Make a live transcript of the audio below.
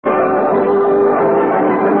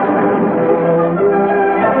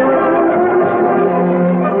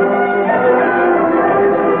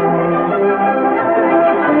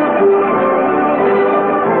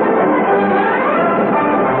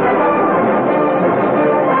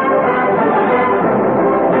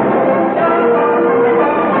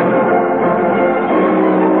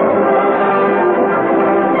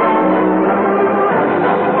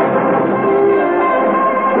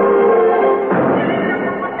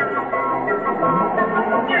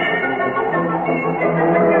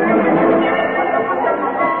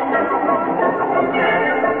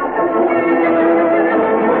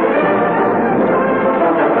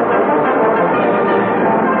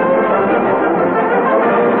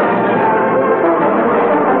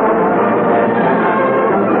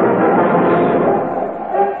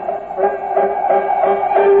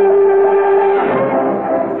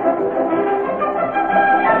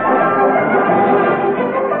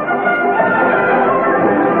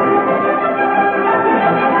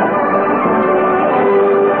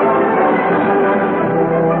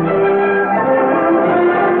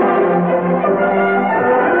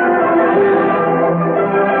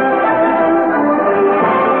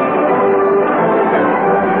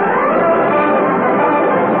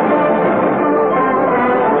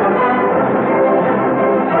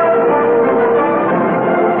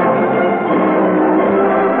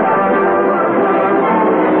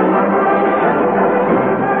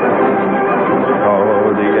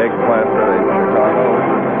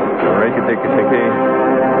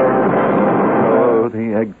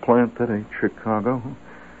eggplant that ate Chicago.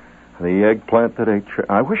 The eggplant that ate...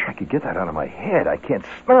 I wish I could get that out of my head. I can't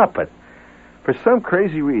stop it. For some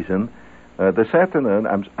crazy reason, this afternoon,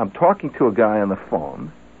 I'm talking to a guy on the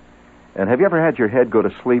phone. And have you ever had your head go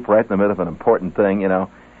to sleep right in the middle of an important thing, you know?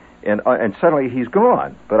 And suddenly he's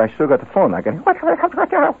gone, but I still got the phone. I go,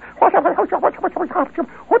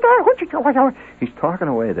 he's talking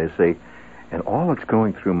away, they say, and all that's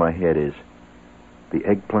going through my head is, the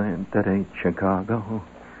eggplant that ate Chicago.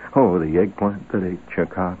 Oh, the eggplant that ate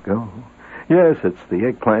Chicago. Yes, it's the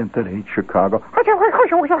eggplant that ate Chicago.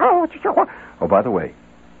 Oh, by the way,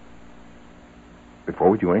 before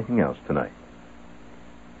we do anything else tonight,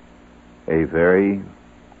 a very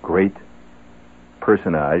great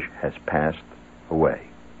personage has passed away,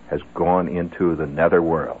 has gone into the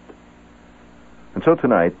netherworld. And so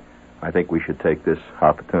tonight, I think we should take this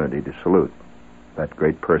opportunity to salute that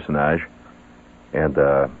great personage and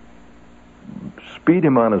speed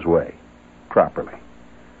him on his way properly.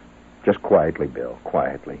 Just quietly, Bill,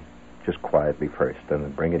 quietly. Just quietly first, and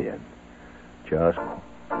then bring it in. Just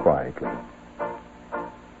quietly.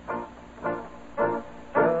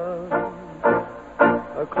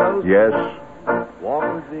 Yes,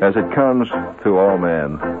 as it comes to all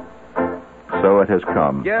men, so it has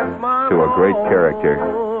come to a great character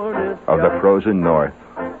of the frozen north.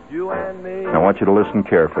 I want you to listen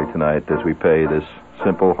carefully tonight as we pay this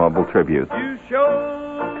simple, humble tribute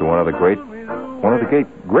to one of the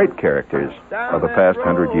great characters of the past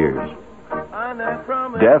 100 years.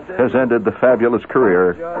 Death has ended the fabulous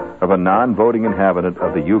career of a non-voting inhabitant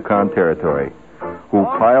of the Yukon Territory, who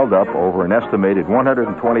piled up over an estimated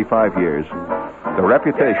 125 years the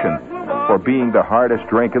reputation for being the hardest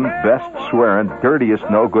drinking, best swearing, dirtiest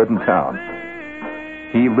no-good in town.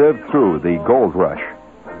 He lived through the gold rush,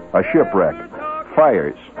 a shipwreck,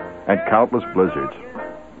 fires, and countless blizzards.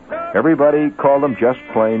 Everybody called him just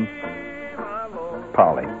plain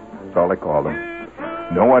Polly. That's all they called him.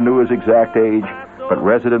 No one knew his exact age, but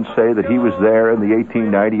residents say that he was there in the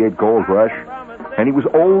 1898 gold rush, and he was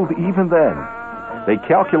old even then. They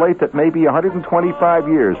calculate that maybe 125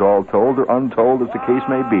 years, all told or untold as the case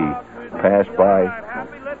may be, passed by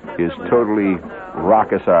his totally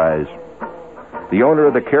raucous eyes. The owner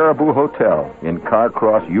of the Caribou Hotel in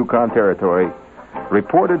Carcross, Yukon Territory,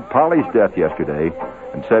 reported Polly's death yesterday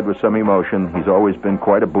and said with some emotion he's always been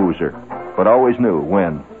quite a boozer, but always knew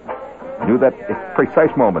when. Knew that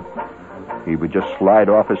precise moment. He would just slide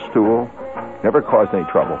off his stool, never caused any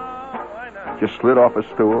trouble. Just slid off his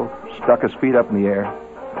stool, stuck his feet up in the air,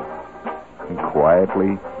 and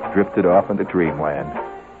quietly drifted off into dreamland.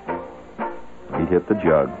 He hit the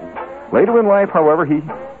jug. Later in life, however, he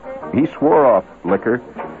swore off liquor,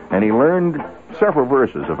 and he learned several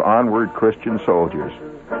verses of Onward Christian Soldiers.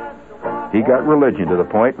 He got religion to the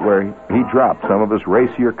point where he dropped some of his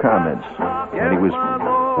racier comments, and he was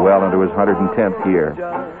well into his 110th year,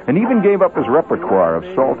 and even gave up his repertoire of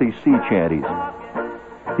salty sea chanties.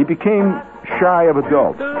 He became shy of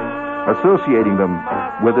adults, associating them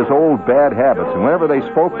with his old bad habits, and whenever they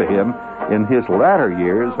spoke to him in his latter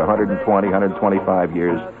years, 120, 125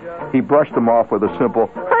 years, he brushed them off with a simple,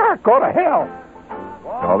 go to hell.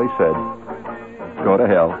 All he said, go to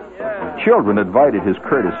hell. Children invited his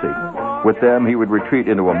courtesy. With them, he would retreat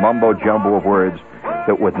into a mumbo-jumbo of words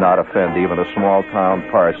that would not offend even a small-town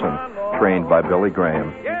parson trained by Billy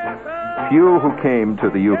Graham. Few who came to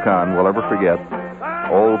the Yukon will ever forget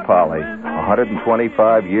old Polly,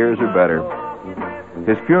 125 years or better.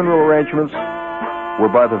 His funeral arrangements were,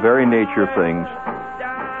 by the very nature of things,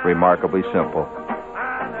 remarkably simple.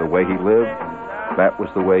 The way he lived, that was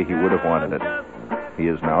the way he would have wanted it. He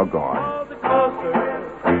is now gone.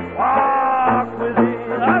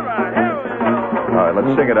 All right,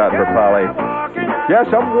 let's sing it out for Polly. Yes,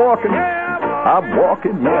 I'm walking. I'm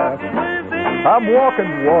walking, yes. I'm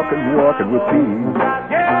walking, walking, walking with thee.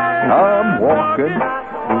 I'm walking.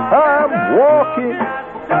 I'm walking.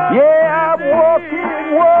 Yeah, I'm walking,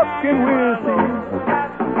 walking with thee.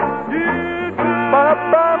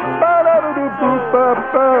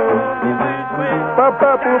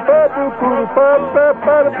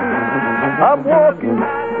 I'm walking.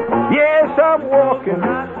 Yes, I'm walking.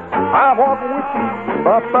 I'm walking with you.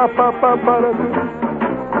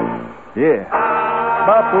 Yeah.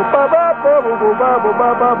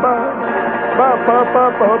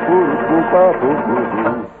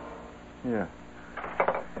 Yeah.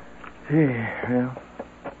 Yeah.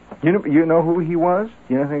 Well, you know who he was?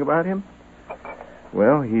 You know anything about him?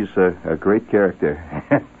 Well, he's a great character.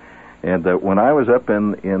 And when I was up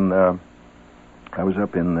in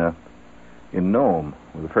Nome,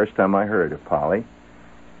 the first time I heard of Polly,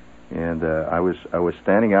 and I was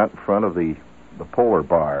standing out in front of the the Polar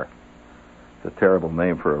Bar. It's a terrible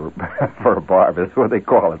name for a bar, but that's what they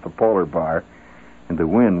call it, the Polar Bar. And the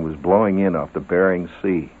wind was blowing in off the Bering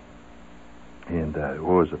Sea. And it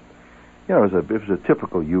was a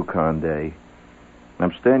typical Yukon day.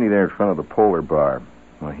 And I'm standing there in front of the Polar Bar,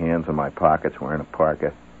 my hands in my pockets, wearing a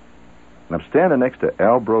parka. And I'm standing next to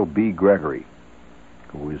Albro B. Gregory,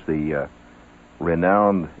 who is the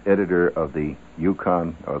renowned editor of the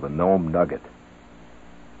Yukon, or the Nome Nugget.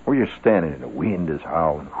 We're just standing and the wind is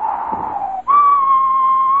howling.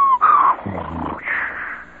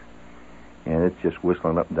 And it's just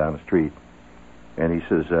whistling up and down the street. And he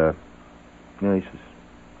says,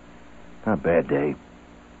 not a bad day.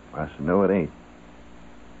 I said, no, it ain't,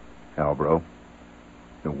 Albro.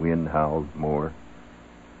 The wind howled more.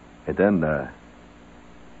 And then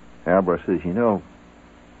Albro says,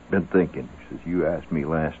 been thinking. He says, you asked me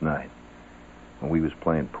last night when we was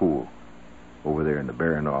playing pool over there in the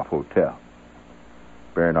Baranoff Hotel.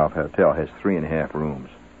 Baranoff Hotel has 3.5 rooms.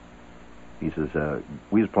 He says,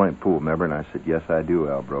 we was playing pool, remember? And I said, yes, I do,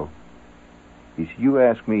 Albro. He said, you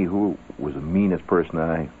asked me who was the meanest person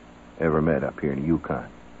I ever met up here in the Yukon.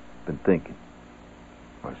 Been thinking.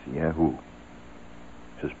 I said, yeah, who?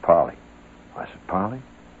 He says, Polly. I said, Polly?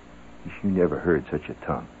 He said, you never heard such a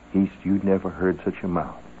tongue. He said, you never heard such a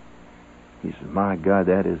mouth. He says, my God,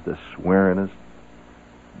 that is the swearingest,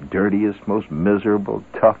 dirtiest, most miserable,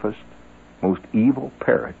 toughest, most evil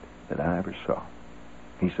parrot that I ever saw.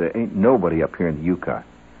 He said, ain't nobody up here in the Yukon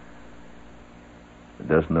that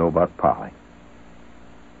doesn't know about Polly.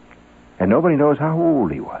 And nobody knows how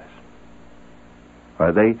old he was.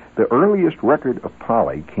 The earliest record of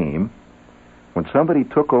Polly came when somebody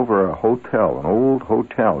took over a hotel, an old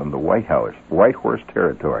hotel in the White Horse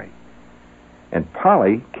Territory. And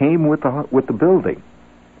Polly came with the building.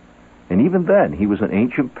 And even then, he was an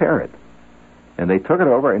ancient parrot. And they took it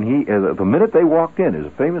over, and the minute they walked in, there's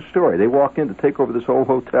a famous story, they walked in to take over this old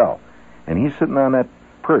hotel. And he's sitting on that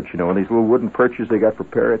perch, one of these little wooden perches they got for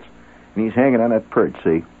parrots, and he's hanging on that perch,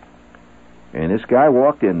 see? And this guy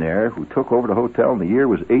walked in there who took over the hotel, and the year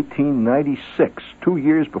was 1896, 2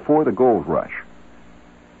 years before the gold rush.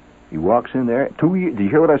 He walks in there, 2 years, did you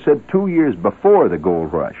hear what I said? 2 years before the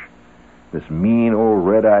gold rush. This mean old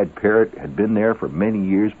red-eyed parrot had been there for many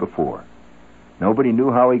years before. Nobody knew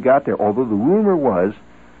how he got there, although the rumor was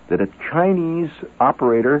that a Chinese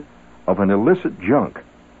operator of an illicit junk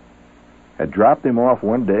had dropped him off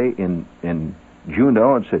one day in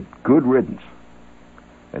Juneau and said, good riddance.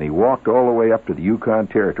 And he walked all the way up to the Yukon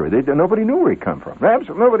Territory. Nobody knew where he come from.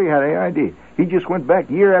 Absolutely nobody had any idea. He just went back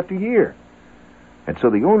year after year. And so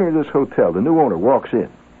the owner of this hotel, the new owner, walks in.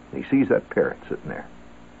 And he sees that parrot sitting there,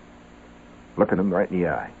 looking him right in the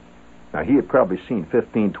eye. Now, he had probably seen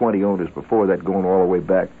 15, 20 owners before that, going all the way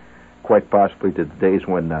back, quite possibly to the days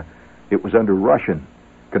when it was under Russian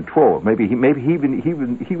control. Maybe he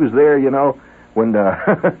was there, when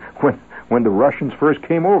when the Russians first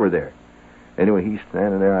came over there. Anyway, he's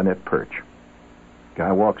standing there on that perch.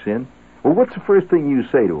 Guy walks in. Well, what's the first thing you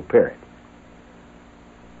say to a parrot?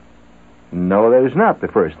 No, that is not the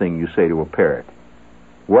first thing you say to a parrot.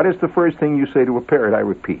 What is the first thing you say to a parrot? I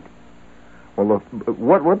repeat. Well,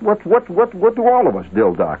 what do all of us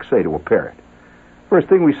dildocks say to a parrot? First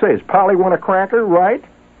thing we say is, Polly want a cracker, right?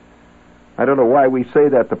 I don't know why we say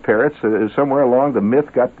that to parrots. Somewhere along the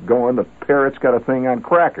myth got going, the parrot's got a thing on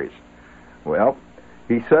crackers. Well,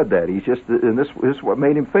 he said that. He's just, and this is what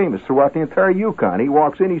made him famous throughout the entire Yukon. He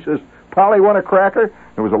walks in, he says, Polly want a cracker?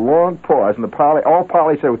 There was a long pause, and all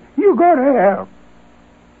Polly said was, you go to hell.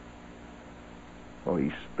 Well,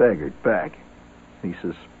 he staggered back. He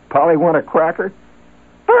says, Polly want a cracker?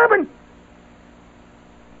 Bourbon!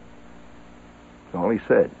 That's all he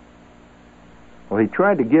said. Well, he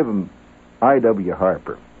tried to give him I.W.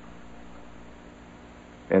 Harper.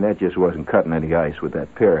 And that just wasn't cutting any ice with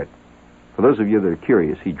that parrot. For those of you that are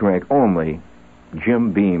curious, he drank only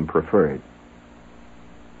Jim Beam Preferred.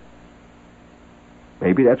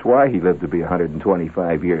 Maybe that's why he lived to be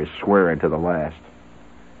 125 years, swearing to the last.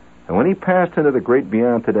 And when he passed into the great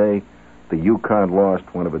beyond today, the Yukon lost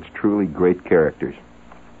one of its truly great characters.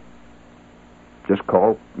 He's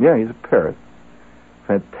a parrot.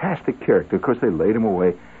 Fantastic character. Of course, they laid him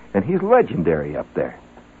away, and he's legendary up there.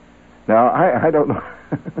 Now, I don't know.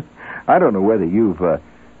 I don't know whether you've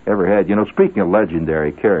ever had. Speaking of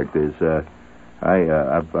legendary characters,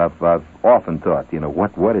 I've often thought,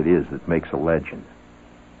 what it is that makes a legend.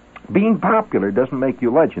 Being popular doesn't make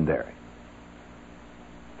you legendary.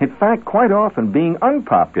 In fact, quite often, being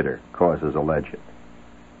unpopular causes a legend.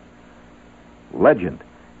 Legend.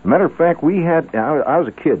 As a matter of fact, I was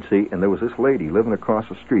a kid, see, and there was this lady living across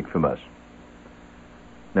the street from us.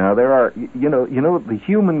 Now, there are, the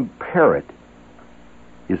human parrot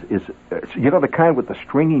is the kind with the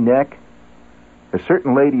stringy neck? There's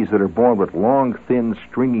certain ladies that are born with long, thin,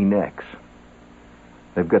 stringy necks.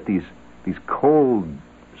 They've got these cold,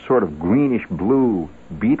 sort of greenish-blue,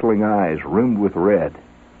 beetling eyes rimmed with red.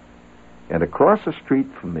 And across the street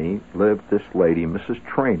from me lived this lady, Mrs.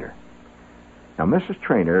 Trainer. Now, Mrs.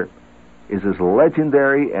 Trainer is as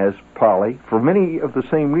legendary as Polly for many of the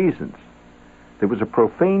same reasons. There was a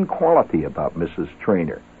profane quality about Mrs.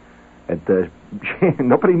 Trainer. And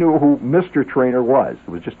nobody knew who Mr. Trainer was. It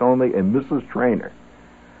was just only a Mrs. Trainer.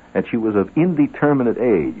 And she was of indeterminate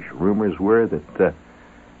age. Rumors were that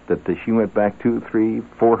she went back 200, 300,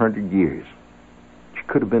 400 years. She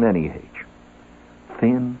could have been any age.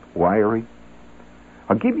 Thin, wiry.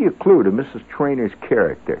 I'll give you a clue to Mrs. Trainer's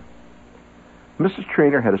character. Mrs.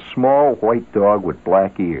 Trainer had a small white dog with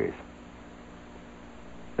black ears.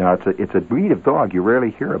 Now, it's a breed of dog you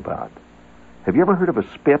rarely hear about. Have you ever heard of a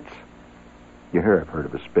Spitz? You have heard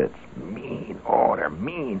of a Spitz. Mean. Oh, they're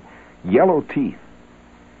mean. Yellow teeth.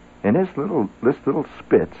 And this little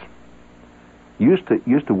Spitz used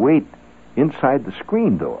to wait inside the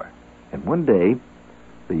screen door. And one day,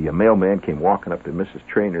 the mailman came walking up to Mrs.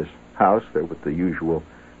 Trainer's house there with the usual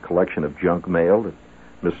collection of junk mail that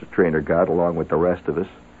Mrs. Trainer got along with the rest of us.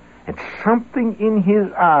 And something in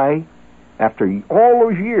his eye, after all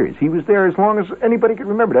those years, he was there as long as anybody could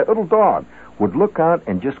remember, that little dog would look out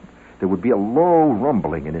and there would be a low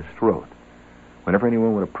rumbling in his throat whenever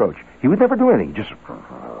anyone would approach. He would never do anything, just,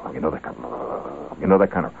 that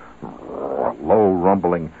kind of low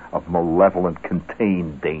rumbling of malevolent,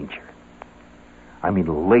 contained danger. I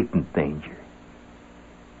mean, latent danger.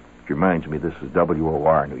 Which reminds me, this is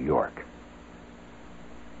WOR, New York.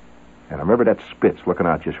 And I remember that Spitz looking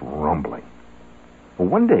out, just rumbling. Well,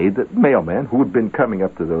 one day, the mailman, who had been coming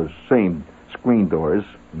up to those same screen doors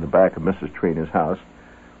in the back of Mrs. Trainer's house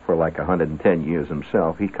for like 110 years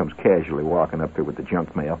himself, he comes casually walking up there with the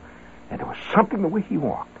junk mail, and there was something the way he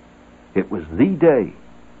walked. It was the day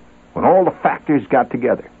when all the factors got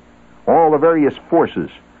together, all the various forces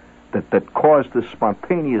that caused this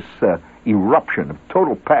spontaneous eruption of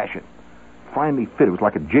total passion finally fit. It was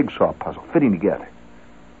like a jigsaw puzzle fitting together.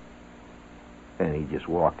 And he just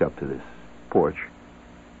walked up to this porch.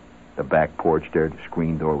 The back porch there, the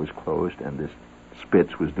screen door was closed, and this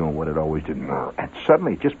Spitz was doing what it always did. And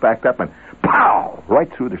suddenly it just backed up and pow! Right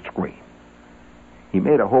through the screen. He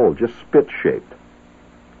made a hole just Spitz-shaped.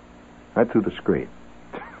 Right through the screen.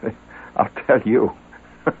 I'll tell you.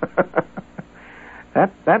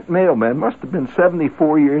 That mailman must have been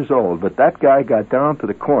 74 years old, but that guy got down to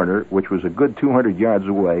the corner, which was a good 200 yards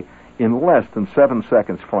away, in less than 7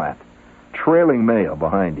 seconds flat, trailing mail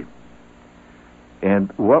behind him. And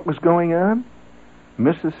what was going on?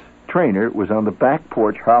 Mrs. Trainer was on the back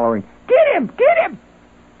porch hollering, "Get him! Get him!"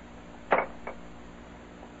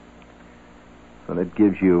 So that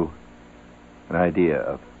gives you an idea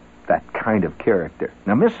of that kind of character.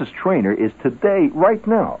 Now, Mrs. Trainer is today, right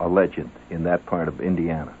now, a legend in that part of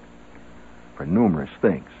Indiana for numerous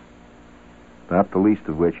things. Not the least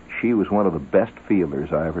of which, she was one of the best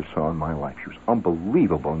fielders I ever saw in my life. She was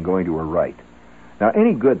unbelievable in going to her right. Now,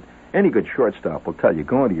 any good shortstop will tell you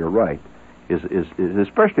going to your right is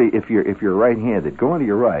especially if you're right-handed, going to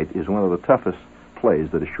your right is one of the toughest plays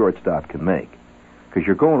that a shortstop can make because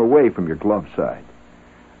you're going away from your glove side.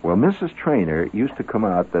 Well, Mrs. Trainer used to come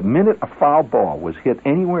out the minute a foul ball was hit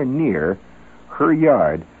anywhere near her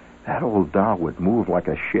yard, that old doll would move like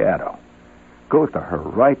a shadow. Go to her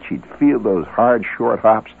right, she'd feel those hard, short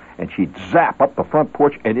hops, and she'd zap up the front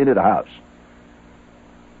porch and into the house.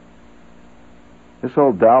 This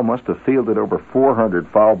old doll must have fielded over 400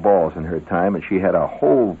 foul balls in her time, and she had a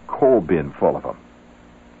whole coal bin full of them.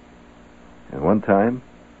 And one time,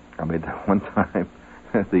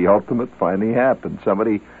 the ultimate finally happened.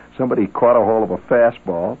 Somebody caught a hold of a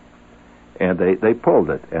fastball, and they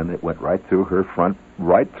pulled it, and it went right through her front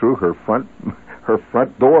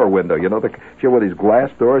door window. You know, she had one of these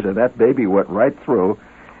glass doors, and that baby went right through,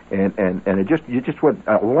 and you just went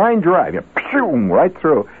a line drive, right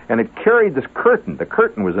through, and it carried this curtain. The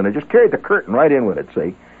curtain was in it. Just carried the curtain right in with it.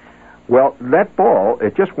 See. Well, that ball,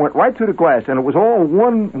 it just went right through the glass, and it was all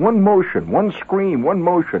one motion, one scream, one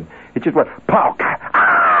motion. It just went, pow,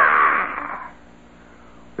 ah!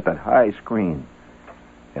 With that high scream,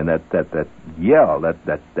 and that yell,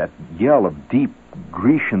 that yell of deep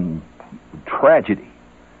Grecian tragedy.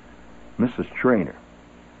 Mrs. Trainer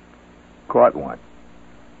caught one,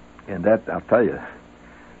 and that, I'll tell you,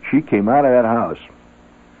 she came out of that house.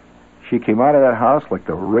 She came out of that house like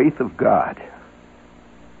the wraith of God.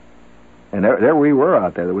 And there we were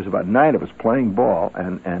out there. There was about 9 of us playing ball,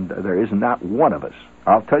 and there is not one of us.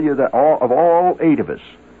 I'll tell you that all 8 of us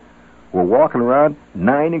were walking around,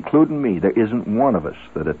 9 including me. There isn't one of us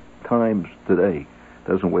that at times today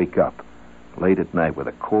doesn't wake up late at night with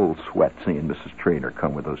a cold sweat seeing Mrs. Traynor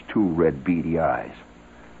come with those 2 red beady eyes.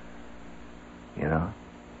 You know,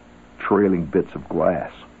 trailing bits of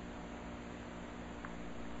glass.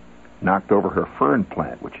 Knocked over her fern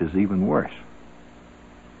plant, which is even worse.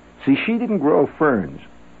 See, she didn't grow ferns.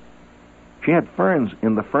 She had ferns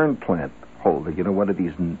in the fern plant holder. You know, one of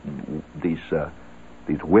these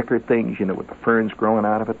wicker things, you know, with the ferns growing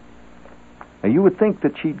out of it. Now, you would think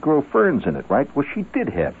that she'd grow ferns in it, right? Well, she did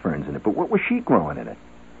have ferns in it, but what was she growing in it?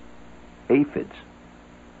 Aphids.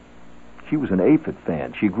 She was an aphid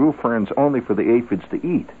fan. She grew ferns only for the aphids to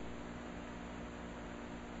eat.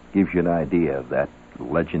 Gives you an idea of that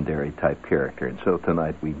legendary type character. And so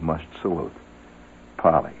tonight we must salute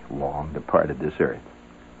Polly, long departed this earth.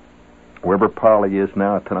 Wherever Polly is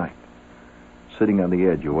now tonight, sitting on the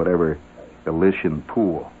edge of whatever Elysian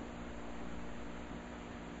pool,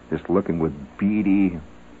 just looking with beady,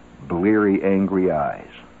 bleary, angry eyes.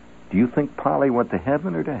 Do you think Polly went to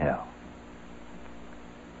heaven or to hell?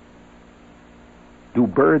 Do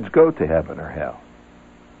birds go to heaven or hell?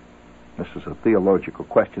 This is a theological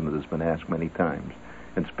question that has been asked many times.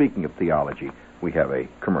 And speaking of theology, we have a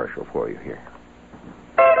commercial for you here.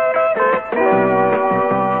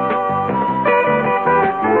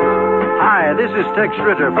 Hi, this is Tex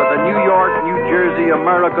Ritter for the New York, New Jersey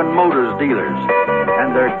American Motors dealers.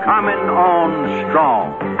 And they're coming on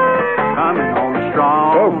strong. Coming on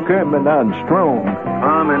strong. Oh, coming on strong.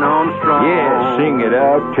 Coming on strong. Yeah, sing it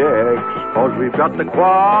out, Tex. 'Cause we've got the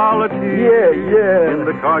quality. Yeah. In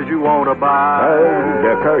the cars you want to buy. Oh,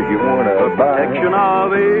 the cars you want to buy. Protection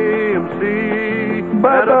of AMC.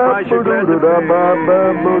 At a price you're glad to pay.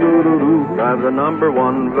 Drive the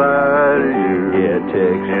 #1 value. Yeah,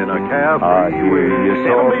 Tex. In a cafe. I hear you.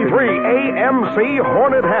 73 AMC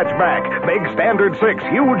Hornet hatchback. Big standard 6,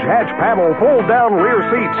 huge hatch panel, fold down rear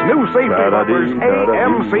seats, new safety bumpers,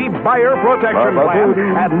 AMC buyer protection plan,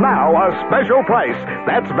 and now a special price.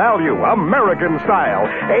 That's value, American style.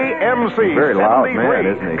 AMC Very loud 73, man,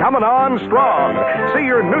 isn't he? coming on strong. See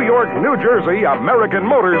your New York, New Jersey American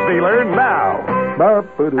Motors dealer now.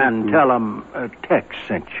 And tell them Tex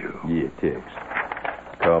sent you. Yeah, Tex.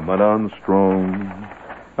 Coming on strong.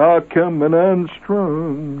 Coming on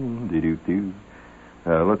strong. Do-do-do.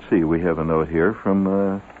 Let's see. We have a note here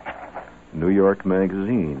from New York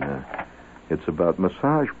Magazine. It's about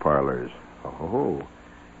massage parlors. Oh.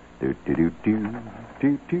 Do-do-do-do.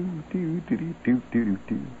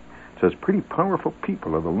 Do-do-do-do-do-do-do-do. It says, pretty powerful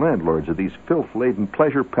people are the landlords of these filth-laden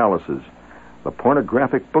pleasure palaces. The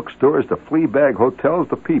pornographic bookstores, the flea bag hotels,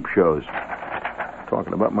 the peep shows.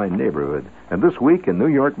 Talking about my neighborhood. And this week in New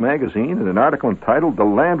York Magazine, in an article entitled The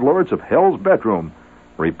Landlords of Hell's Bedroom,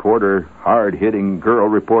 reporter, hard-hitting girl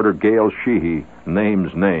reporter Gail Sheehy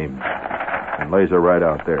names names and lays it right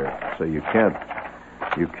out there. So you can't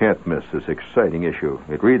miss this exciting issue.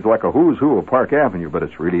 It reads like a who's who of Park Avenue, but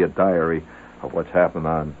it's really a diary of what's happened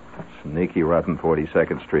on sneaky, rotten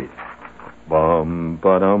 42nd Street. Bum,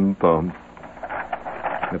 ba-dum, bum.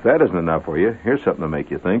 If that isn't enough for you, here's something to make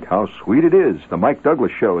you think how sweet it is. The Mike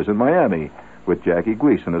Douglas Show is in Miami with Jackie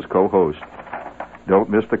Gleason as co-host. Don't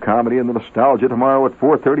miss the comedy and the nostalgia tomorrow at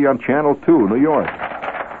 4:30 on Channel 2, New York.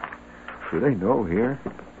 Do they know here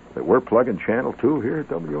that we're plugging Channel 2 here at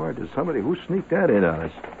WR? Who sneaked that in on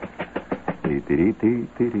us?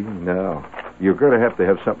 No. You're going to have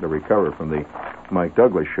something to recover from the Mike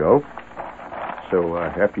Douglas Show. So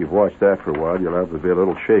after you've watched that for a while, you'll have to be a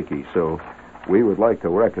little shaky. So we would like to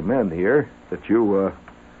recommend here that you,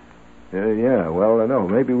 no,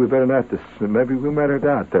 maybe we better not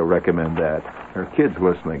recommend that. Our kids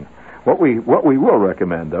listening. What we will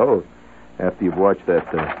recommend, though, after you've watched that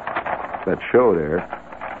show there,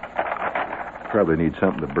 probably need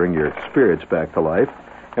something to bring your spirits back to life,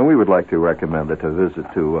 and we would like to recommend that a visit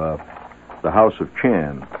to the House of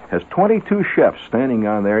Chan. Has 22 chefs standing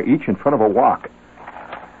on there, each in front of a wok.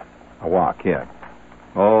 A wok, yeah.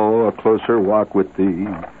 Oh, a closer walk with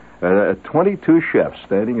the 22 chefs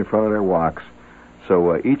standing in front of their woks.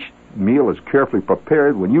 So each meal is carefully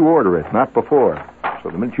prepared when you order it, not before. So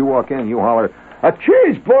the minute you walk in, you holler, "A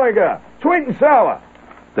cheeseburger, sweet and sour."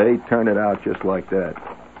 They turn it out just like that.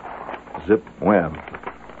 Zip, wham.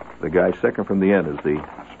 The guy second from the end is the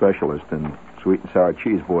specialist in sweet and sour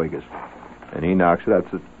cheeseburgers. And he knocks it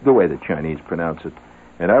out. That's the way the Chinese pronounce it.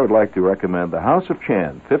 And I would like to recommend the House of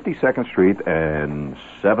Chan, 52nd Street and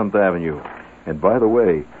 7th Avenue. And by the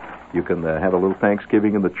way, you can have a little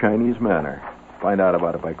Thanksgiving in the Chinese manner. Find out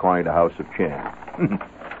about it by calling the House of Chan.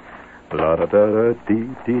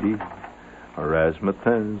 La-da-da-da-dee-dee-dee.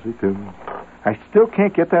 Razzmatazz-too. I still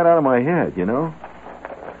can't get that out of my head, you know?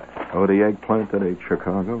 Oh, the eggplant that ate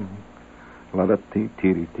Chicago.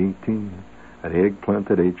 La-da-dee-dee-dee-dee. An eggplant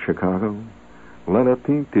that ate Chicago.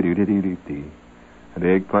 La-da-dee-dee-dee-dee-dee. An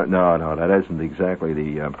eggplant... No, that isn't exactly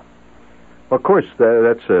the... Well, of course,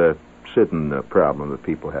 that's a sitting problem that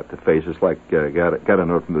people have to face. It's like, got a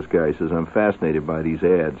note from this guy. He says, I'm fascinated by these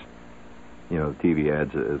ads. You know, TV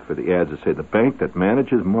ads, for the ads that say, the bank that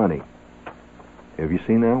manages money. Have you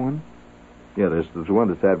seen that one? Yeah, there's one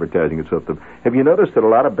that's advertising itself. Have you noticed that a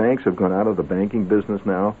lot of banks have gone out of the banking business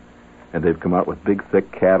now? And they've come out with big,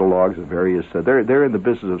 thick catalogs of various... they're in the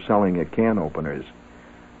business of selling can openers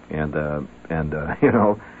and you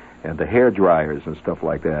know, and the hair dryers and stuff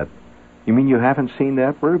like that. You mean you haven't seen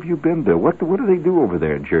that? Where have you been to? What do they do over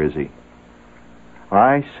there in Jersey?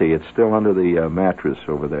 I see. It's still under the mattress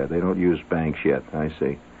over there. They don't use banks yet. I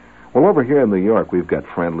see. Well, over here in New York, we've got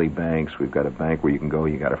friendly banks. We've got a bank where you can go.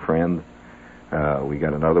 You got a friend. We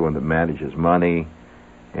got another one that manages money.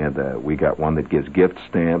 And we got one that gives gift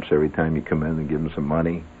stamps every time you come in and give them some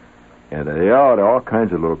money. And there are all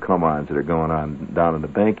kinds of little come-ons that are going on down in the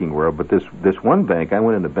banking world. But this one bank, I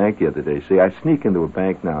went in the bank the other day. See, I sneak into a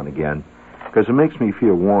bank now and again because it makes me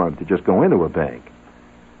feel warm to just go into a bank.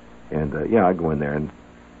 And, I go in there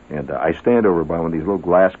and I stand over by one of these little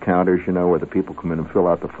glass counters, you know, where the people come in and fill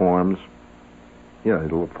out the forms. You know, the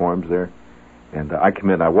little forms there. And I come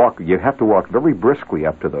in, you have to walk very briskly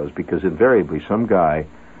up to those because invariably some guy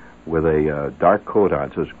with a dark coat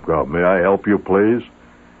on says, well, may I help you, please?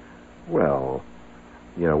 Well,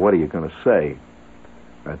 you know, what are you going to say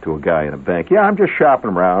to a guy in a bank? Yeah, I'm just shopping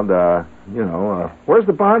around, where's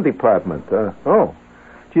the bond department? Oh,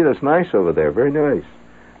 gee, that's nice over there, very nice.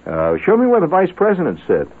 Show me where the vice president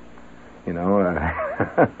sit. You know,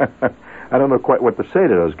 I don't know quite what to say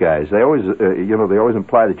to those guys. They always, they always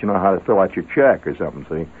imply that you know how to fill out your check or something,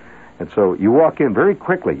 see? And so you walk in very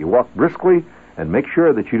quickly. You walk briskly and make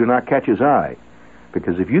sure that you do not catch his eye.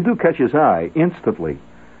 Because if you do catch his eye, instantly,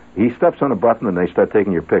 he steps on a button and they start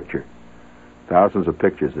taking your picture. Thousands of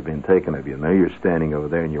pictures have been taken of you. Now you're standing over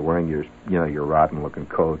there and you're wearing your rotten-looking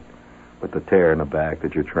coat with the tear in the back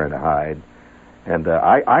that you're trying to hide. And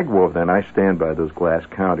I go over there and I stand by those glass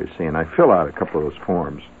counters, see, and I fill out a couple of those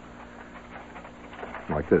forms.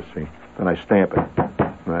 Like this, see? Then I stamp it.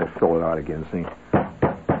 And I fill it out again, see?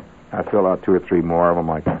 I fill out 2 or 3 more of them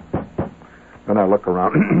like that. Then I look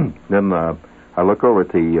around. Then I look over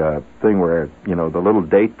at the thing where, the little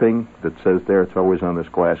date thing that says there, it's always on this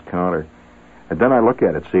glass counter. And then I look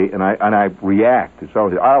at it, see, and I react. I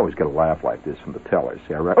always get a laugh like this from the teller,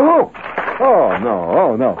 see? Oh,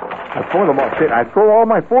 no. I throw them all. See, I throw all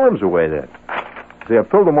my forms away then. See, I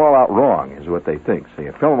filled them all out wrong, is what they think. See,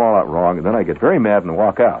 I fill them all out wrong, and then I get very mad and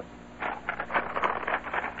walk out.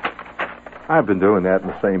 I've been doing that in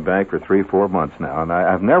the same bank for 3-4 months now, and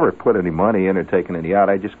I've never put any money in or taken any out.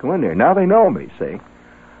 I just go in there. Now they know me, see?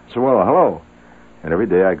 So, well, hello. And every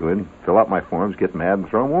day I go in, fill out my forms, get mad, and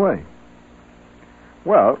throw them away.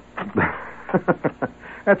 Well,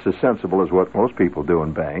 that's as sensible as what most people do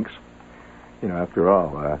in banks. After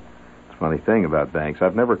all, it's a funny thing about banks.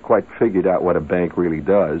 I've never quite figured out what a bank really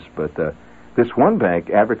does, but this one bank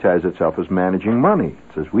advertised itself as managing money.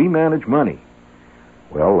 It says, we manage money.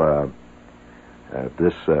 Well,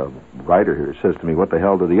 this writer here says to me, what the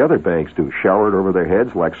hell do the other banks do? Shower it over their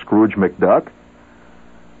heads like Scrooge McDuck?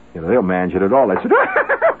 They'll manage it at all. They said,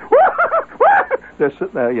 they're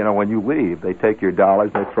sitting there, when you leave, they take your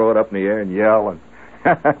dollars, they throw it up in the air and yell. And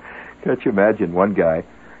can't you imagine one guy,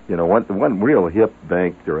 one real hip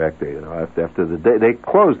bank director, after the day, they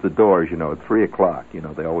close the doors, at 3 o'clock.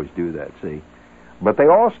 They always do that, see? But they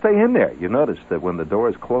all stay in there. You notice that when the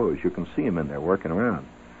doors close, you can see them in there working around.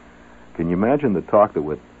 Can you imagine the talk that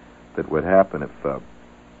would happen if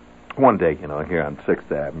one day, here on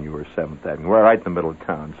 6th Avenue or 7th Avenue, we're right in the middle of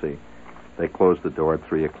town, see, they close the door at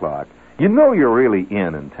 3 o'clock. You're really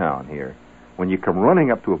in town here when you come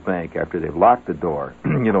running up to a bank after they've locked the door,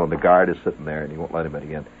 and the guard is sitting there and he won't let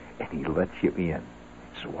anybody in, and he lets you in.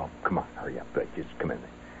 So, well, come on, hurry up, just come in.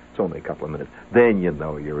 It's only a couple of minutes. Then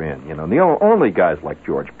you're in. The only guys like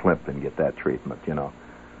George Plimpton get that treatment.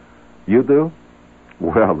 You do?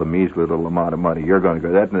 Well, the measly little amount of money you're going to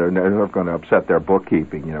go. They're not going to upset their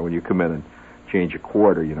bookkeeping. When you come in and change a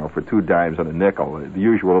quarter, for 2 dimes and a nickel, the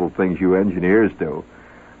usual little things you engineers do.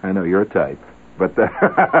 I know your type, but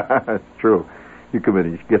it's true. You come in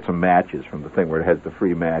and you get some matches from the thing where it has the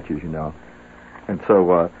free matches, And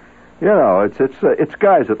so It's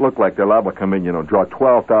guys that look like they're liable to come in, draw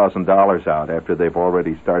 $12,000 out after they've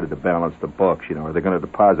already started to balance the books, or they're going to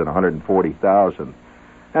deposit $140,000.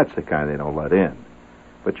 That's the kind they don't let in.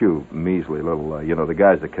 But you measly little, the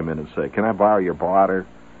guys that come in and say, "Can I borrow your blotter?"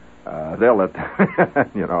 They'll let,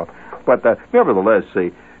 But nevertheless,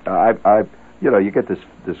 see, you get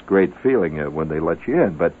this great feeling when they let you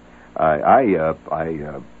in. But I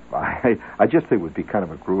just think it would be kind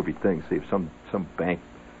of a groovy thing. See if some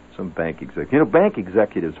bank executive. Bank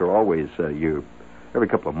executives are always every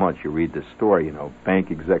couple of months you read this story.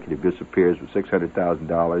 Bank executive disappears with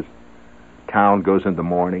 $600,000. Town goes into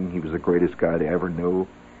mourning. He was the greatest guy they ever knew.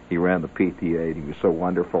 He ran the PTA. He was so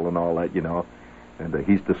wonderful and all that, And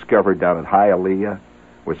he's discovered down at Hialeah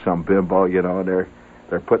with some bimbo, and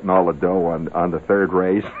they're putting all the dough on the third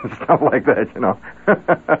race and stuff like that,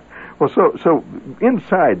 Well, so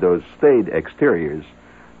inside those staid exteriors,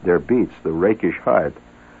 there beats the rakish heart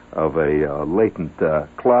of a latent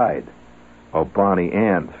Clyde of Bonnie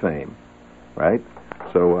Ann fame, right?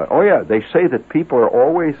 So, they say that people are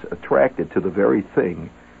always attracted to the very thing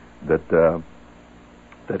that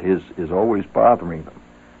is always bothering them.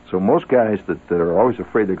 So most guys that are always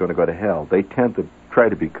afraid they're going to go to hell, they tend to try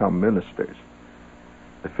to become ministers.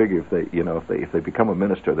 They figure if they become a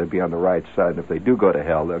minister, they'll be on the right side. And if they do go to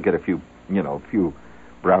hell, they'll get a few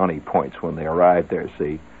brownie points when they arrive there.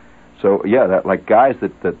 See, so that like guys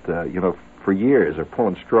that for years are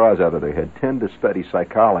pulling straws out of their head tend to study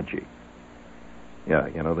psychology. Yeah,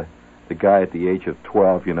 the guy at the age of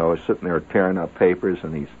 12, is sitting there tearing up papers,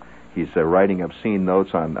 and he's writing obscene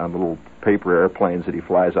notes on little paper airplanes that he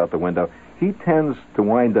flies out the window. He tends to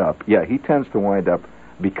wind up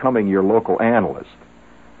becoming your local analyst.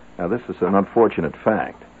 Now, this is an unfortunate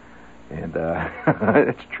fact, and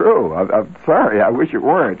it's true. I'm sorry. I wish it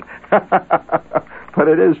weren't, but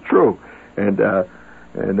it is true.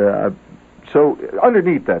 So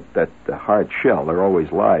underneath that hard shell, there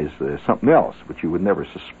always lies something else, which you would never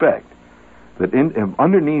suspect. That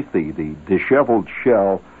underneath the disheveled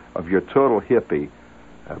shell of your total hippie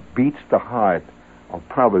beats the heart of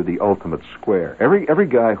probably the ultimate square. Every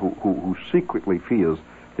guy who secretly feels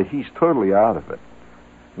that he's totally out of it.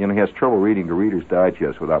 He has trouble reading the Reader's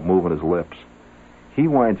Digest without moving his lips. He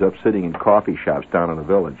winds up sitting in coffee shops down in the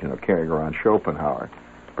village, carrying around Schopenhauer,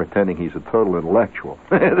 pretending he's a total intellectual.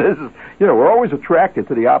 This is, we're always attracted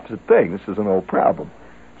to the opposite thing. This is an old problem.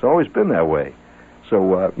 It's always been that way.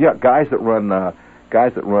 So, guys that run the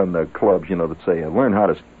clubs, that say, learn how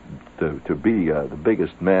to be the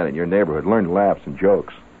biggest man in your neighborhood, learn laughs and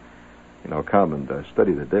jokes. Come and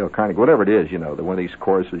study the Dale Carnegie, whatever it is. They one of these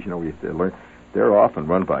courses, where you learn. They're often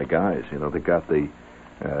run by guys. They got the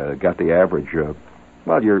average,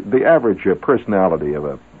 the average personality of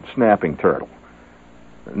a snapping turtle.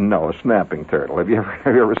 No, a snapping turtle. Have you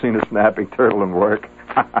ever seen a snapping turtle in work?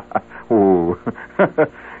 Ooh.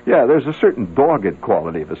 Yeah, there's a certain dogged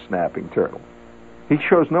quality of a snapping turtle. He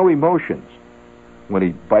shows no emotions when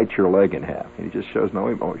he bites your leg in half. He just shows no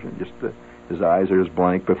emotion. Just his eyes are as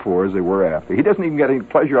blank before as they were after. He doesn't even get any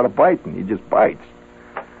pleasure out of biting. He just bites,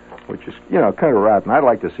 which is, kind of rotten. I'd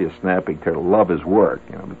like to see a snapping turtle love his work,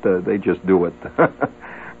 but they just do it.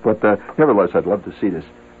 But nevertheless, I'd love to see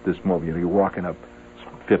this moment. You're walking up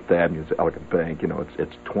Fifth Avenue, it's Elegant Bank.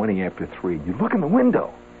 It's 20 after 3. You look in the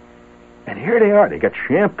window, and here they are. They got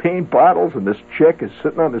champagne bottles, and this chick is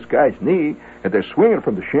sitting on this guy's knee, and they're swinging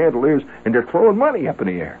from the chandeliers, and they're throwing money up in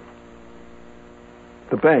the air.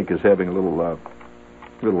 The bank is having a little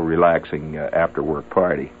relaxing after-work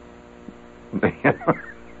party.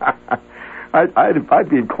 I'd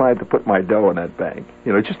be inclined to put my dough in that bank,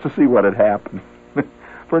 just to see what had happened,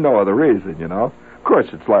 for no other reason, Of course,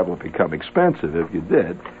 it's liable to become expensive if you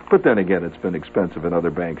did, but then again, it's been expensive in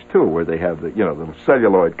other banks too, where they have the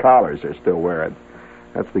celluloid collars they're still wearing.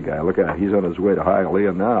 That's the guy. Look at him. He's on his way to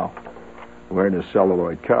Hialeah now, wearing his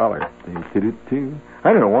celluloid collar.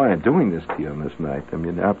 I don't know why I'm doing this to you on this night. I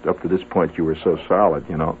mean, up to this point, you were so solid.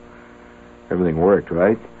 Everything worked,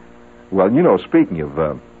 right? Well, speaking of,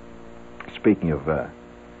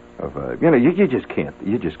 you just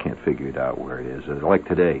can't figure it out where it is. Like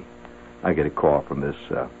today, I get a call from this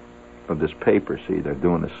paper. See, they're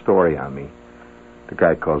doing a story on me. The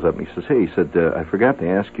guy calls up and he says, "Hey," he said, "I forgot to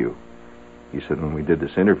ask you." He said, when we did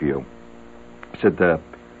this interview, he said,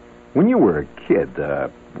 "When you were a kid,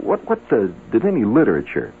 what did any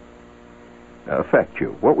literature affect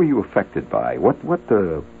you? What were you affected by? What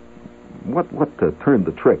turned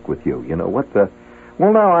the trick with you?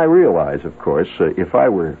 Well, now I realize, of course, if I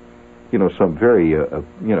were, some very, if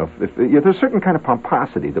there's a certain kind of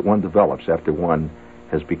pomposity that one develops after one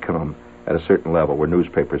has become at a certain level where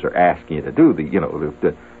newspapers are asking you to do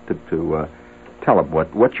to tell them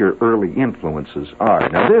what your early influences are.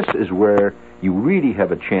 Now, this is where you really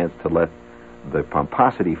have a chance to let the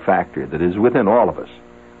pomposity factor that is within all of us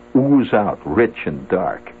ooze out, rich and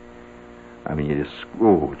dark. I mean, it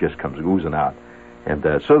just comes oozing out. And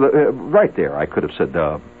right there, I could have said,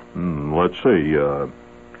 let's see,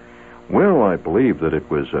 well, I believe that it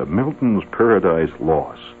was Milton's Paradise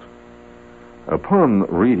Lost. Upon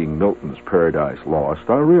reading Milton's Paradise Lost,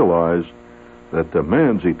 I realized that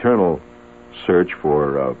man's eternal search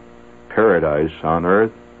for paradise on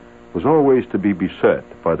earth was always to be beset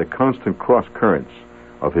by the constant cross-currents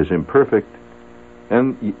of his imperfect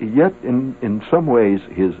and yet in some ways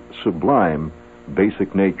his sublime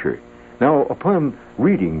basic nature. Now, upon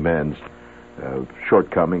reading man's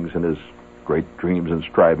shortcomings and his great dreams and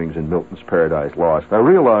strivings in Milton's Paradise Lost, I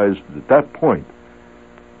realized at that point,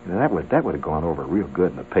 that would have gone over real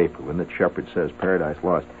good in the paper, when the shepherd says Paradise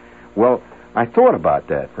Lost. Well, I thought about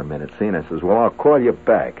that for a minute, see, and I says, well, I'll call you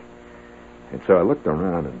back. And so I looked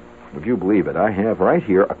around, and would you believe it, I have right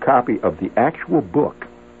here a copy of the actual book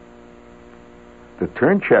that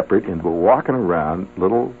turned Shepherd into a walking around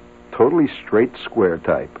little, totally straight square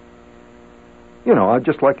type. You know,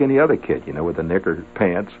 just like any other kid, with the knicker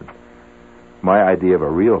pants. My idea of a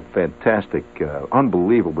real fantastic,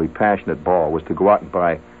 unbelievably passionate ball was to go out and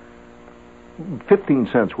buy 15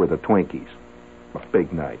 cents worth of Twinkies. A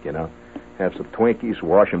big night, Have some Twinkies,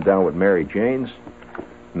 wash them down with Mary Jane's,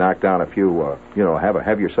 knock down a few,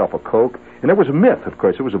 have yourself a Coke. And there was a myth, of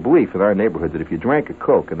course. It was a belief in our neighborhood that if you drank a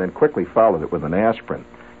Coke and then quickly followed it with an aspirin,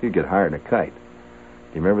 you'd get higher than a kite.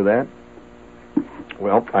 Do you remember that?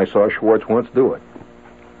 Well, I saw Schwartz once do it.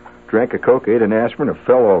 Drank a Coke, ate an aspirin, and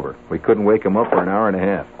fell over. We couldn't wake him up for an hour and a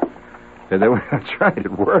half. And then, that's right,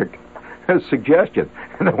 it worked. It was a suggestion.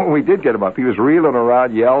 And then when we did get him up, he was reeling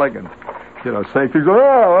around, yelling, and, saying things,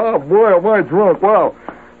 oh, boy, am I drunk, wow.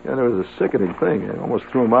 And it was a sickening thing. I almost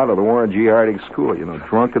threw him out of the Warren G. Harding School,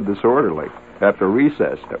 drunk and disorderly. After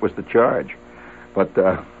recess, that was the charge. But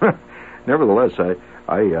nevertheless,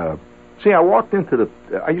 I walked into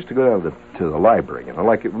I used to go down to the library,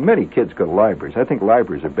 like many kids go to libraries. I think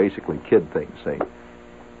libraries are basically kid things,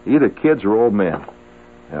 either kids or old men.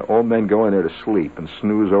 Old men go in there to sleep and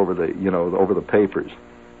snooze over the papers.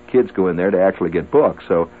 Kids go in there to actually get books.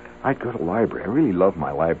 So I'd go to the library. I really love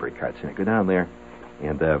my library cards. I go down there,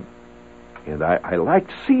 and I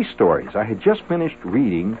liked sea stories. I had just finished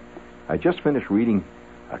reading.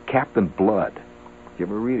 Captain Blood. Did you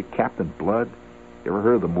ever read Captain Blood? You ever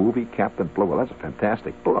heard of the movie Captain Blood? Well, that's a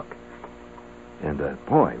fantastic book. And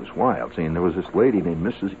boy, it was wild. See, and there was this lady named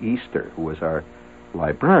Mrs. Easter who was our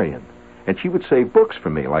librarian, and she would save books for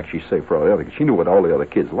me, like she saved for all the other kids. She knew what all the other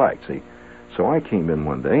kids liked. See, so I came in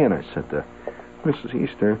one day and I said to Mrs.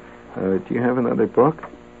 Easter, "Do you have another book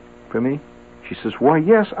for me?" She says, "Why,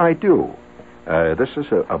 yes, I do. This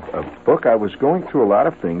is a book. I was going through a lot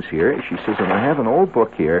of things here." She says, "And I have an old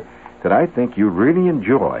book here that I think you'd really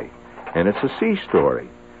enjoy, and it's a sea story."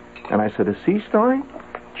 And I said, "A sea story?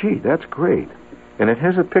 Gee, that's great. And it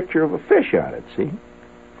has a picture of a fish on it, see?"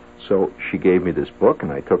 So she gave me this book,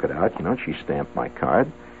 and I took it out, she stamped my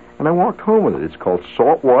card, and I walked home with it. It's called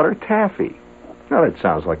Saltwater Taffy. Now, that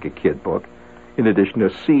sounds like a kid book, in addition to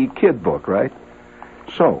a sea kid book, right?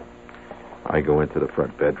 So I go into the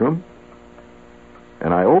front bedroom,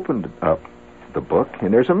 and I opened up the book,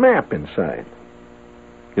 and there's a map inside.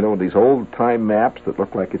 These old-time maps that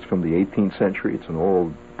look like it's from the 18th century. It's an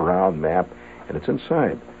old brown map, and it's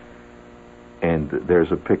inside. And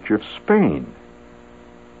there's a picture of Spain.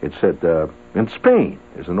 It said, in Spain,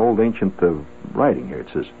 there's an old ancient writing here. It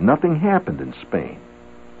says, "Nothing happened in Spain."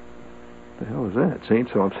 The hell is that? See,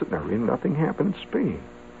 so I'm sitting there reading, "Nothing happened in Spain."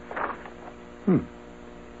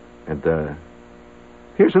 And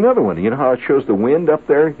here's another one. You know how it shows the wind up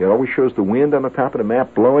there? It always shows the wind on the top of the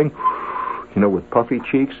map blowing, with puffy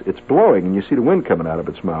cheeks. It's blowing, and you see the wind coming out of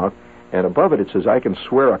its mouth. And above it says, "I can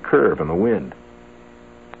swear a curve in the wind."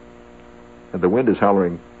 And the wind is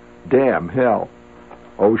hollering, "Damn, hell,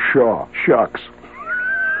 oh, shucks."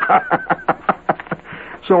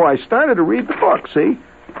 So I started to read the book, see?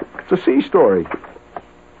 It's a sea story.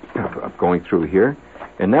 I'm going through here.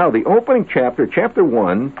 And now the opening chapter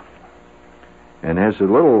 1, and has a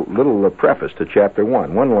little preface to chapter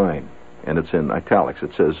 1, one line, and it's in italics.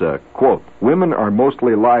 It says, quote, "Women are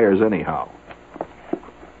mostly liars anyhow."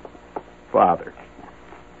 Father.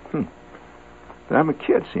 But I'm a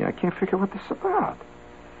kid, see, I can't figure what this is about.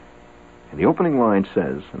 And the opening line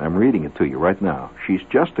says, and I'm reading it to you right now, "She's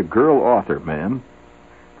just a girl author, ma'am.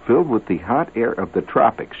 Filled with the hot air of the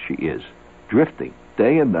tropics, she is. Drifting,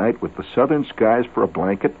 day and night, with the southern skies for a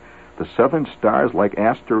blanket, the southern stars like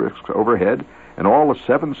asterisks overhead, and all the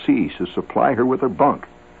 7 seas to supply her with her bunk.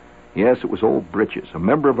 Yes, it was old Britches, a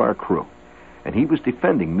member of our crew, and he was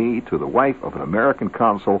defending me to the wife of an American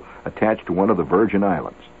consul attached to one of the Virgin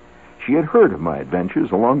Islands. She had heard of my adventures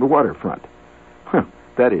along the waterfront.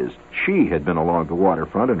 That is, she had been along the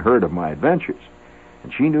waterfront and heard of my adventures,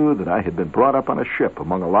 and she knew that I had been brought up on a ship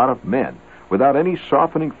among a lot of men, without any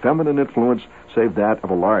softening feminine influence save that of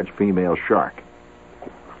a large female shark.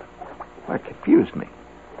 That confused me.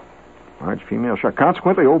 Large female shark.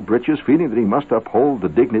 Consequently, old Britches, feeling that he must uphold the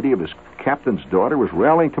dignity of his captain's daughter, was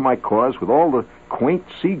rallying to my cause with all the quaint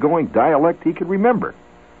seagoing dialect he could remember.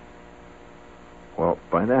 Well,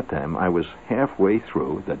 by that time, I was halfway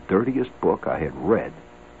through the dirtiest book I had read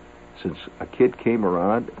since a kid came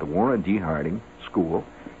around at the Warren D. Harding School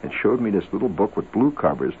and showed me this little book with blue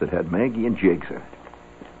covers that had Maggie and Jigs in it.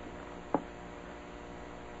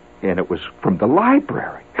 And it was from the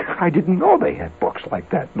library. I didn't know they had books like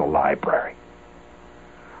that in the library.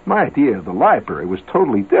 My idea of the library was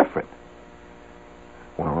totally different.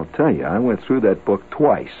 Well, I'll tell you, I went through that book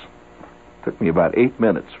twice. It took me about 8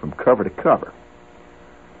 minutes from cover to cover.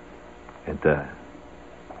 And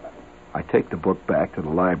I take the book back to the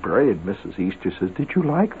library, and Mrs. Easter says, "Did you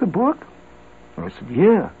like the book?" And I said,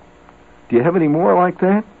 "Yeah. Do you have any more like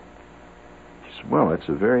that?" She said, "Well, it's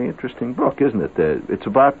a very interesting book, isn't it? It's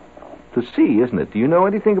about the sea, isn't it? Do you know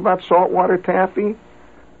anything about saltwater taffy?"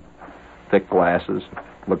 Thick glasses,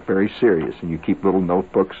 look very serious, and you keep little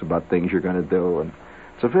notebooks about things you're going to do, and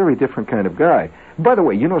it's a very different kind of guy. By the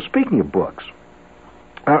way, speaking of books,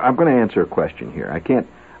 I'm going to answer a question here. I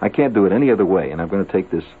can't do it any other way, and I'm going to take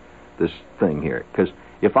this thing here, because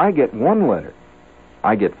if I get one letter,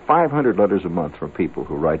 I get 500 letters a month from people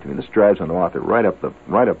who write to me. This drives an author right up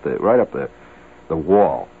the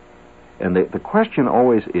wall. And the question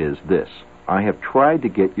always is this: I have tried to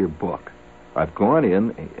get your book. I've gone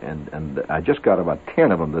in and I just got about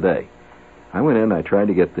 10 of them today. I went in, I tried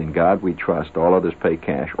to get In God We Trust, All Others Pay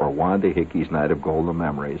Cash, or Wanda Hickey's Night of Golden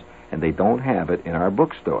Memories, and they don't have it in our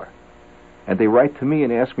bookstore. And they write to me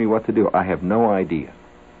and ask me what to do. I have no idea.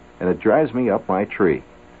 And it drives me up my tree.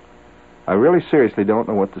 I really seriously don't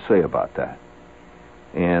know what to say about that.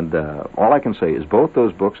 And all I can say is both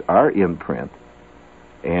those books are in print,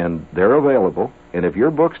 and they're available. And if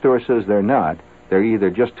your bookstore says they're not, they're either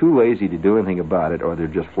just too lazy to do anything about it, or they're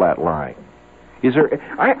just flat lying.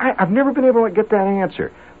 I've never been able to get that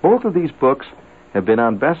answer. Both of these books have been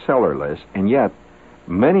on bestseller lists, and yet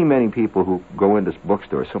many, many people who go into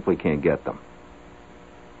bookstores simply can't get them.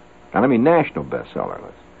 And I mean national bestseller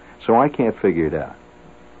lists. So I can't figure it out.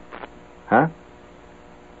 Huh?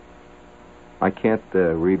 I can't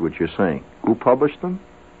read what you're saying. Who published them?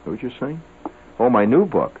 Is that what you're saying? Oh, my new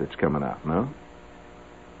book that's coming out, no?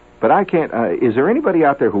 But I can't... is there anybody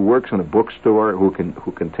out there who works in a bookstore who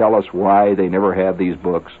can tell us why they never had these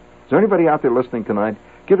books? Is there anybody out there listening tonight?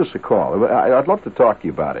 Give us a call. I'd love to talk to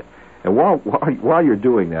you about it. And while you're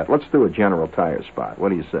doing that, let's do a General Tire spot. What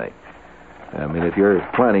do you say? I mean, if you're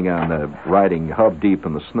planning on riding hub deep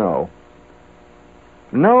in the snow...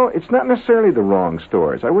 No, it's not necessarily the wrong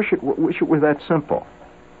stores. I wish it were that simple.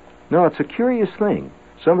 No, it's a curious thing.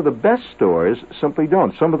 Some of the best stores simply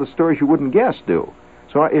don't. Some of the stores you wouldn't guess do.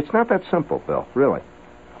 So it's not that simple, Phil, really.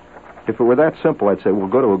 If it were that simple, I'd say, well,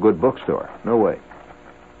 go to a good bookstore. No way.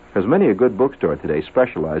 Because many a good bookstore today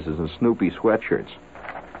specializes in Snoopy sweatshirts.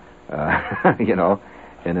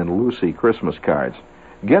 And in Lucy Christmas cards.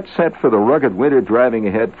 Get set for the rugged winter driving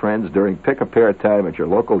ahead, friends, during pick-a-pair time at your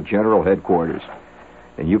local general headquarters.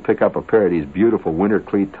 And you pick up a pair of these beautiful winter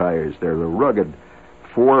cleat tires. They're the rugged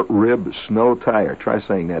 4-rib snow tire. Try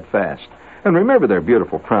saying that fast. And remember their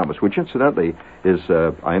beautiful promise, which incidentally is,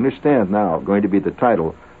 I understand now, going to be the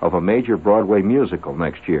title of a major Broadway musical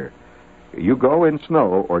next year. You go in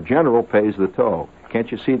snow, or General pays the toll.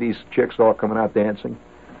 Can't you see these chicks all coming out dancing?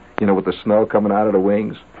 With the snow coming out of the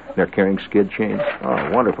wings. They're carrying skid chains.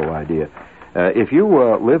 Oh, wonderful idea. If you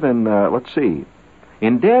live in,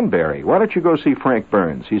 in Danbury, why don't you go see Frank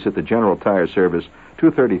Burns? He's at the General Tire Service,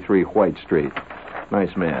 233 White Street.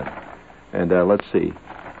 Nice man. And let's see.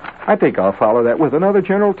 I think I'll follow that with another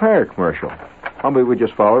General Tire commercial. Maybe we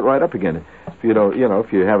just follow it right up again. If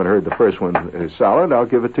if you haven't heard the first one solid, I'll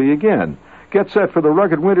give it to you again. Get set for the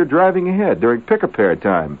rugged winter driving ahead during pick-a-pair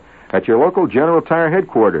time at your local General Tire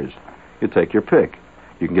headquarters. You take your pick.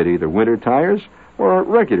 You can get either winter tires or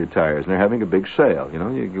regular tires, and they're having a big sale.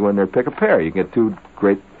 You go in there and pick a pair. You can get 2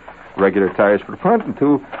 great regular tires for the front and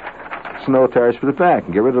 2 snow tires for the back,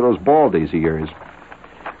 and get rid of those baldies of yours.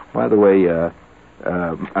 By the way,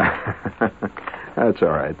 that's all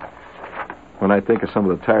right. When I think of some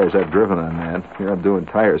of the tires I've driven on, man, I'm doing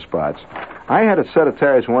tire spots. I had a set of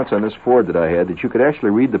tires once on this Ford that I had that you could actually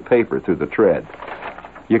read the paper through the tread.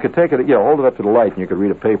 You could take it, hold it up to the light, and you could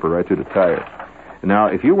read a paper right through the tire. Now,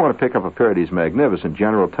 if you want to pick up a pair of these magnificent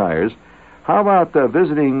General tires, how about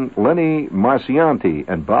visiting Lenny Marcianti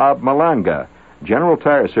and Bob Malanga, General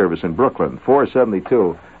Tire Service in Brooklyn,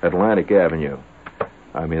 472 Atlantic Avenue.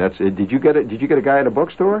 I mean, that's it. Did you get a guy at a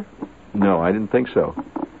bookstore? No, I didn't think so.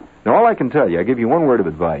 Now, all I can tell you, I give you one word of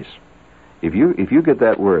advice. If you get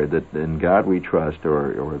that word that In God We Trust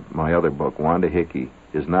or my other book, Wanda Hickey,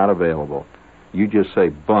 is not available, you just say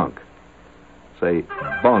bunk. Say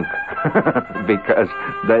bunk. Because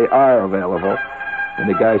they are available, and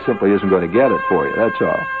the guy simply isn't going to get it for you. That's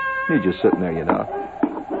all. He's just sitting there,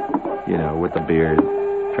 with the beard,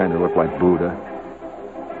 trying to look like Buddha,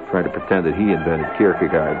 trying to pretend that he invented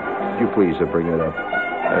Kierkegaard. Would you please bring it up?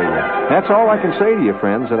 There you go. That's all I can say to you,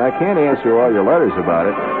 friends, and I can't answer all your letters about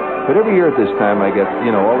it. But every year at this time, I get,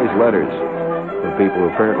 all these letters from people who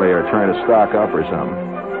apparently are trying to stock up or something.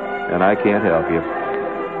 And I can't help you.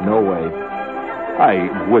 No way. I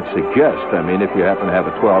would suggest, if you happen to have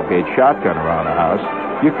a 12-gauge shotgun around the house,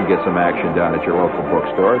 you can get some action down at your local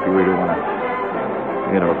bookstore if you really want to,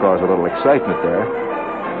 cause a little excitement there.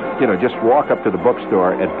 Just walk up to the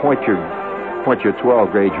bookstore and point your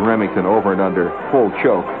 12-gauge Remington over and under full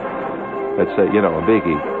choke. That's a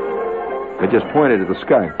biggie. And just point it at the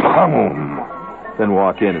sky. Boom! Then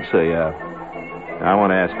walk in and say, I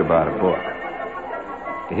want to ask about a book.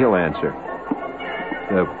 He'll answer.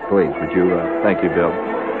 Please, would you, thank you, Bill.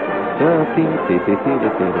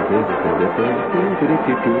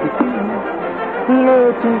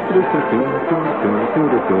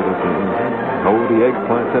 Oh, the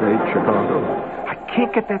eggplant that ate Chicago. I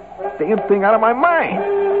can't get that damn thing out of my mind.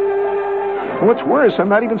 What's worse, I'm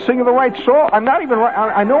not even singing the right song. I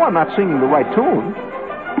know I'm not singing the right tune.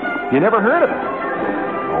 You never heard of it?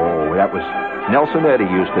 Oh, that was Nelson Eddy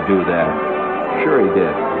used to do that. Sure he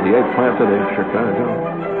did. The eggplant that ate Chicago.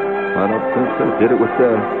 Did it with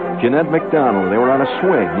Jeanette MacDonald. They were on a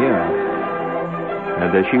swing, yeah.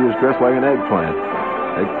 And she was dressed like an eggplant.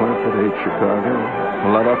 Eggplant that ate Chicago.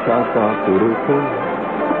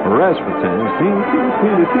 Rasputin.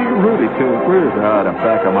 Where's the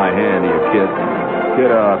back of my hand, you kid? Get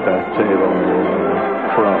off that table,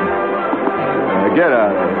 crumb. Get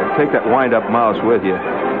out of here. Take that wind-up mouse with you.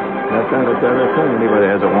 Anybody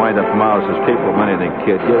that has a wind-up mouse is capable of anything,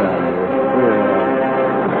 kid. Get out of here.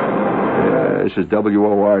 This is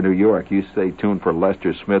WOR New York. You stay tuned for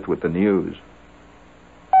Lester Smith with the news.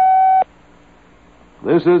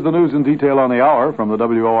 This is the news in detail on the hour from the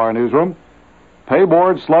WOR newsroom. Pay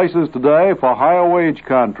board slices today for higher wage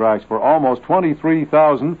contracts for almost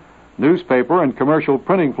 23,000 newspaper and commercial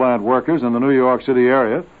printing plant workers in the New York City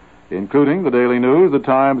area, including the Daily News, the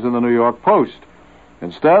Times, and the New York Post.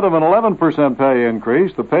 Instead of an 11% pay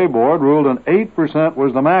increase, the pay board ruled an 8%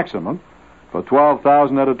 was the maximum for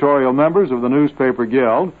 12,000 editorial members of the Newspaper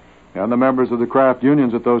Guild and the members of the craft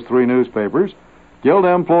unions at those three newspapers. Guild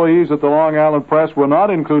employees at the Long Island Press were not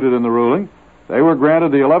included in the ruling. They were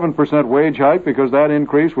granted the 11% wage hike because that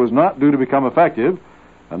increase was not due to become effective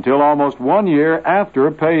until almost 1 year after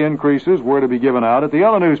pay increases were to be given out at the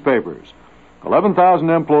other newspapers. 11,000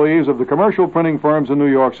 employees of the commercial printing firms in New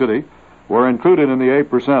York City were included in the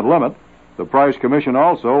 8% limit. The Price Commission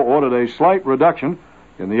also ordered a slight reduction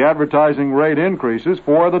in the advertising rate increases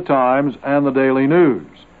for the Times and the Daily News.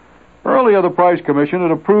 Earlier, the Price Commission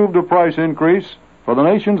had approved a price increase for the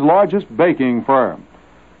nation's largest baking firm.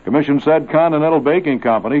 The Commission said Continental Baking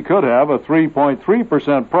Company could have a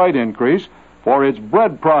 3.3% price increase for its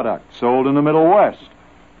bread products sold in the Middle West.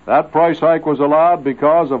 That price hike was allowed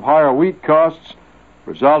because of higher wheat costs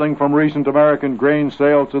resulting from recent American grain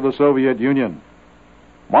sales to the Soviet Union.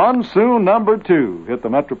 Monsoon number 2 hit the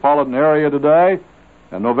metropolitan area today,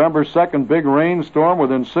 and November 2nd big rainstorm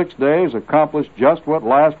within 6 days accomplished just what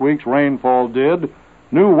last week's rainfall did.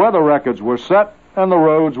 New weather records were set, and the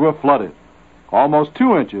roads were flooded. Almost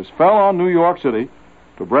 2 inches fell on New York City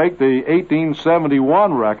to break the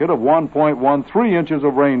 1871 record of 1.13 inches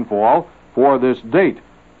of rainfall for this date.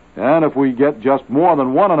 And if we get just more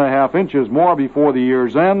than 1.5 inches more before the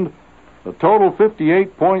year's end, the total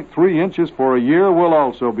 58.3 inches for a year will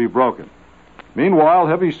also be broken. Meanwhile,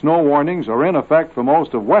 heavy snow warnings are in effect for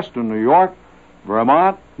most of western New York,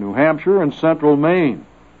 Vermont, New Hampshire, and central Maine.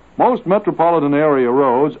 Most metropolitan area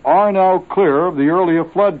roads are now clear of the earlier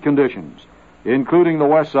flood conditions, including the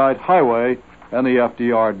West Side Highway and the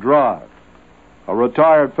FDR Drive. A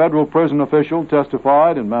retired federal prison official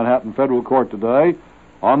testified in Manhattan Federal Court today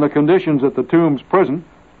on the conditions at the Tombs prison.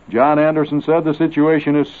 John Anderson said the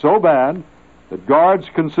situation is so bad that guards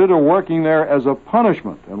consider working there as a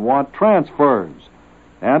punishment and want transfers.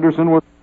 Anderson was